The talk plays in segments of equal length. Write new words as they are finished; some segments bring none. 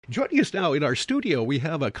Joining us now in our studio, we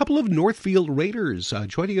have a couple of Northfield Raiders.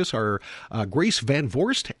 Joining us are Grace Van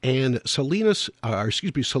Voorst and Salinas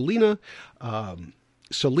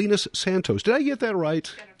Santos. Did I get that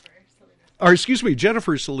right?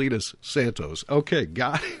 Jennifer Salinas Santos. Okay,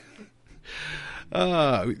 got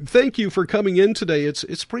it. Thank you for coming in today. It's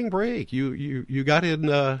spring break. You got in.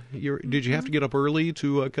 Did you have to get up early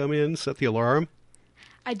to come in? Set the alarm?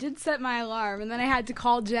 I did set my alarm, and then I had to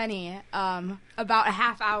call Jenny about a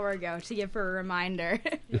half hour ago to give her a reminder.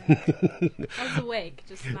 I was awake,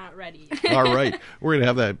 just not ready. All right. We're going to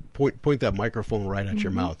have that point that microphone right at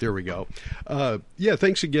your mouth. There we go.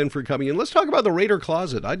 Thanks again for coming in. Let's talk about the Raider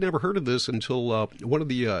Closet. I'd never heard of this until one of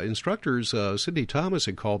the instructors, Cindy Thomas,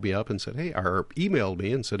 had called me up and said, emailed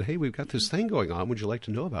me and said, hey, we've got this thing going on. Would you like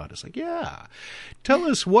to know about it? It's like, yeah. Tell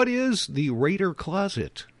us, what is the Raider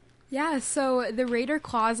Closet? Yeah, so the Raider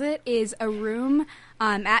Closet is a room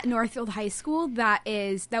at Northfield High School that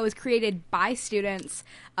was created by students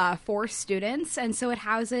for students, and so it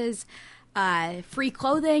houses free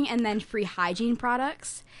clothing and then free hygiene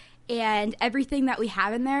products, and everything that we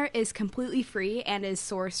have in there is completely free and is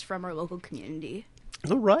sourced from our local community.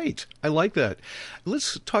 All right. I like that.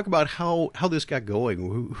 Let's talk about how this got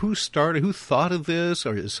going. Who started, who thought of this?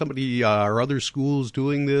 Or is somebody or other schools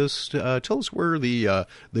doing this? Tell us where the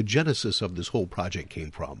genesis of this whole project came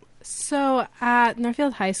from. So at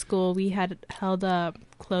Northfield High School, we had held a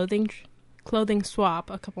clothing swap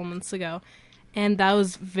a couple months ago, and that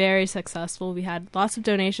was very successful. We had lots of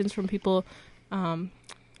donations from people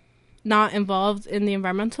not involved in the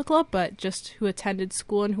environmental club, but just who attended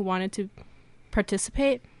school and who wanted to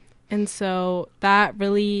participate. And so that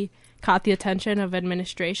really caught the attention of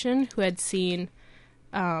administration, who had seen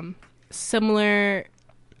similar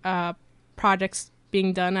projects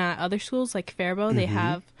being done at other schools like Faribault. They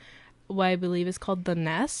have what I believe is called the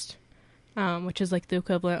Nest, which is like the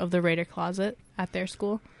equivalent of the Raider Closet at their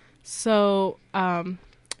school. So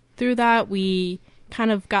through that, we kind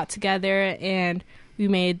of got together and we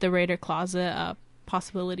made the Raider Closet a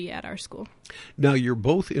possibility at our school. Now, you're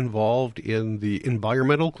both involved in the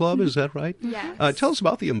environmental club, is that right? Yes. Tell us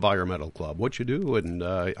about the environmental club, what you do, and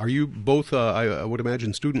are you both, I would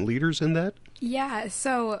imagine, student leaders in that? Yeah,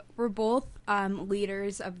 so we're both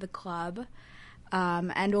leaders of the club,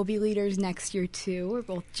 and we'll be leaders next year too. We're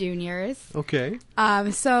both juniors. Okay.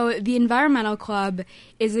 So the environmental club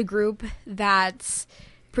is a group that's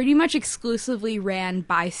pretty much exclusively ran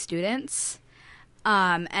by students.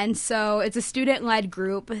 And so it's a student-led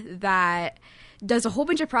group that does a whole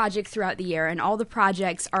bunch of projects throughout the year, and all the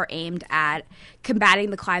projects are aimed at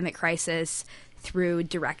combating the climate crisis through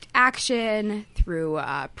direct action, through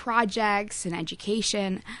projects and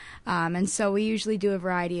education. And so we usually do a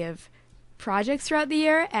variety of projects throughout the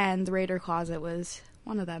year, and the Raider Closet was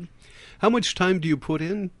one of them. How much time do you put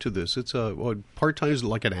into this? It's part-time, is it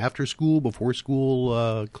like an after-school,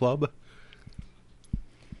 before-school club?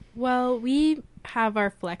 Well, we have our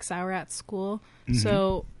flex hour at school,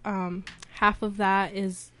 so half of that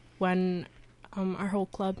is when our whole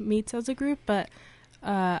club meets as a group, but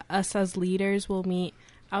us as leaders will meet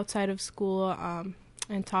outside of school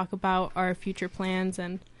and talk about our future plans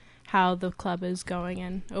and how the club is going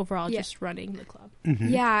and overall just running the club.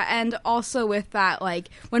 Yeah, and also with that, like,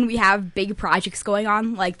 when we have big projects going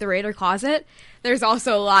on, like the Raider Closet, there's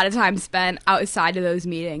also a lot of time spent outside of those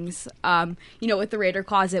meetings. With the Raider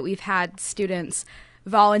Closet, we've had students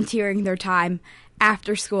volunteering their time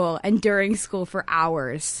after school and during school for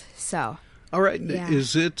hours. So, all right. Yeah.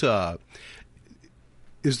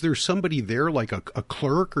 Is there somebody there, like a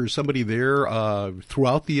clerk or somebody there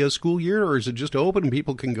throughout the school year, or is it just open and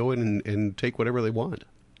people can go in and take whatever they want?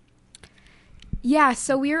 Yeah,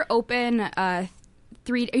 so we're open are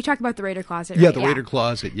you talking about the Raider Closet? Yeah, right? the Raider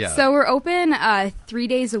Closet, yeah. So we're open 3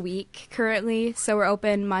 days a week currently. So we're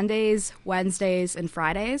open Mondays, Wednesdays, and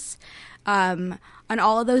Fridays. On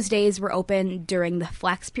all of those days, we're open during the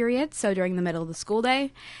flex period, so during the middle of the school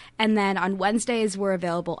day. And then on Wednesdays, we're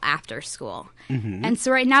available after school. And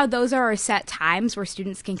so right now, those are our set times where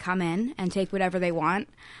students can come in and take whatever they want.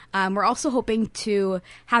 We're also hoping to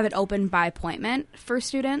have it open by appointment for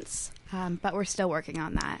students, but we're still working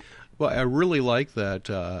on that. Well, I really like that,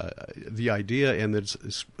 the idea, and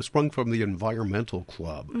it's sprung from the environmental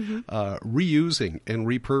club. Reusing and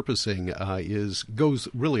repurposing goes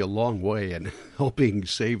really a long way in helping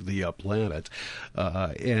save the planet,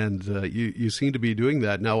 and you seem to be doing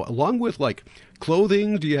that now. Along with like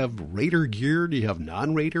clothing, do you have Raider gear? Do you have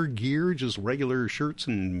non-Raider gear? Just regular shirts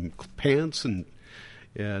and pants and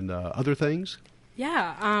other things?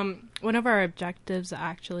 Yeah, one of our objectives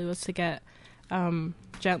actually was to get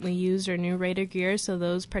gently used or new Raider gear, so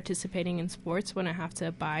those participating in sports wouldn't have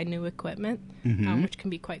to buy new equipment, which can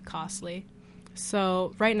be quite costly.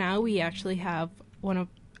 So right now we actually have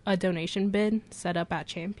a donation bin set up at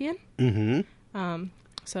Champion.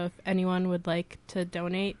 So if anyone would like to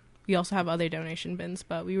donate, we also have other donation bins,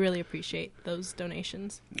 but we really appreciate those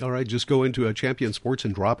donations. All right, just go into a Champion Sports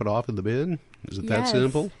and drop it off in the bin? Is it that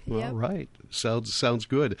simple? Yep. All right. Sounds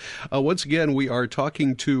good. Once again, we are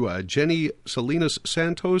talking to Jenny Salinas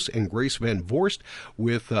Santos and Grace Van Voorst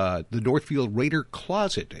with the Northfield Raider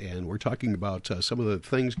Closet, and we're talking about some of the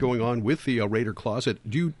things going on with the Raider Closet.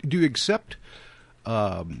 Do you accept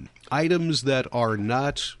items that are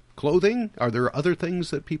not clothing? Are there other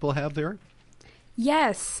things that people have there?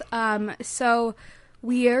 Yes. So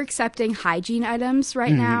we are accepting hygiene items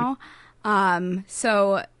right now.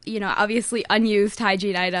 So, obviously unused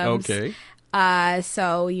hygiene items. Okay.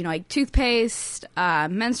 So, like toothpaste,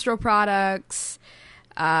 menstrual products,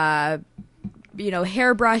 hair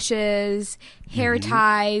brushes, hair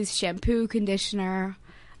ties, shampoo, conditioner,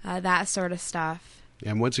 that sort of stuff.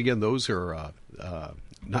 And once again, those are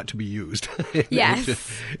not to be used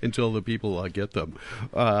until the people get them.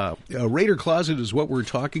 Raider Closet is what we're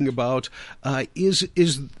talking about. Has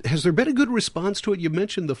there been a good response to it? You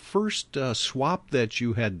mentioned the first swap that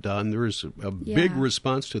you had done. There was a big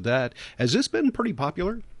response to that. Has this been pretty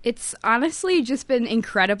popular? It's honestly just been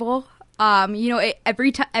incredible.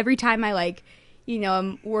 Every time I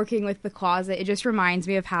I'm working with the closet, it just reminds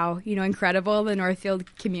me of how, incredible the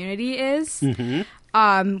Northfield community is.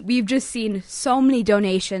 We've just seen so many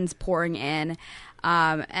donations pouring in.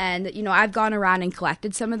 And I've gone around and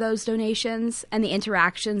collected some of those donations, and the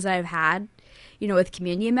interactions I've had, with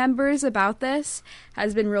community members about this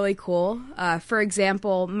has been really cool. For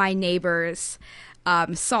example, my neighbors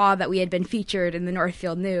saw that we had been featured in the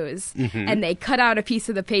Northfield News, and they cut out a piece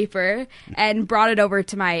of the paper and brought it over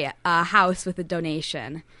to my house with a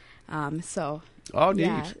donation. Oh, neat.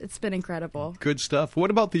 Yeah, it's been incredible. Good stuff. What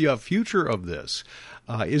about the future of this?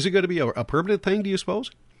 Is it going to be a permanent thing, do you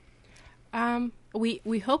suppose?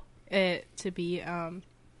 We hope it to be. Right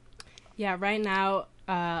now,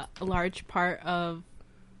 a large part of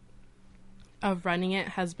running it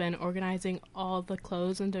has been organizing all the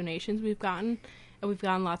clothes and donations we've gotten. And we've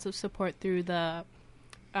gotten lots of support through the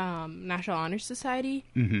National Honor Society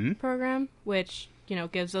program, which,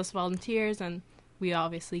 gives us volunteers, and we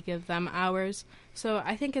obviously give them hours. So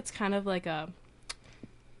I think it's kind of like a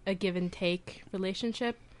give and take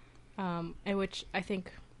relationship, in which I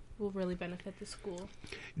think will really benefit the school.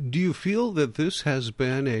 Do you feel that this has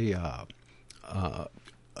been a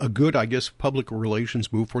good, public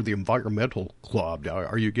relations move for the environmental club?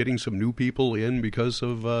 Are you getting some new people in because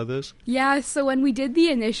of this? Yeah, so when we did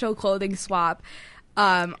the initial clothing swap,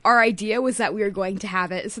 our idea was that we were going to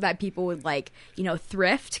have it so that people would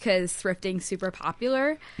thrift, because thrifting's super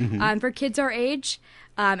popular for kids our age.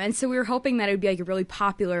 And so we were hoping that it would be a really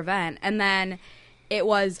popular event. And then it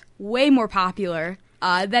was way more popular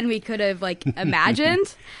than we could have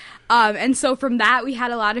imagined. And so from that, we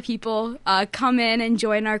had a lot of people come in and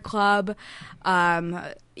join our club.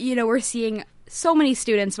 We're seeing so many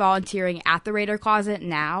students volunteering at the Raider Closet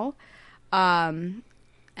now.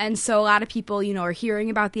 And so a lot of people, are hearing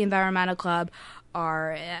about the environmental club,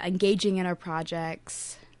 are engaging in our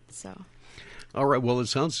projects. So. All right. Well, it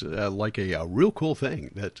sounds like a real cool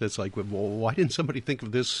thing. It's like, well, why didn't somebody think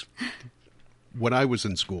of this when I was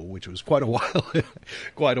in school, which was quite a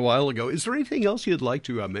while ago? Is there anything else you'd like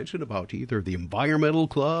to mention about either the environmental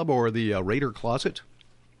club or the Raider Closet?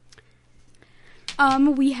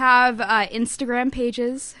 We have Instagram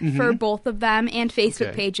pages for both of them, and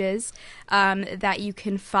Facebook pages that you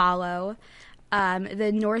can follow.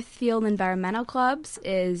 The Northfield Environmental Clubs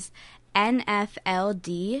is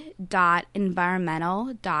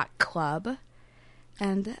nfld.environmental.club.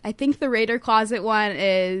 And I think the Raider Closet one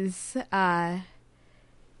is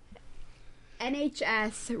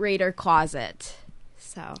NHS Raider Closet.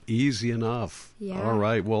 So easy enough. Yeah. All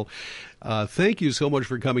right. Well, thank you so much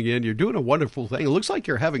for coming in. You're doing a wonderful thing. It looks like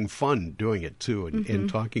you're having fun doing it, too, and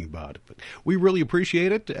talking about it. But we really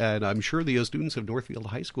appreciate it, and I'm sure the students of Northfield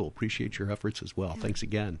High School appreciate your efforts as well. Thanks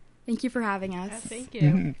again. Thank you for having us. Yeah, thank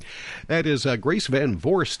you. That is Grace Van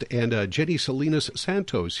Voorst and Jenny Salinas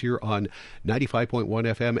Santos here on 95.1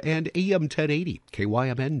 FM and AM 1080,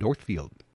 KYMN Northfield.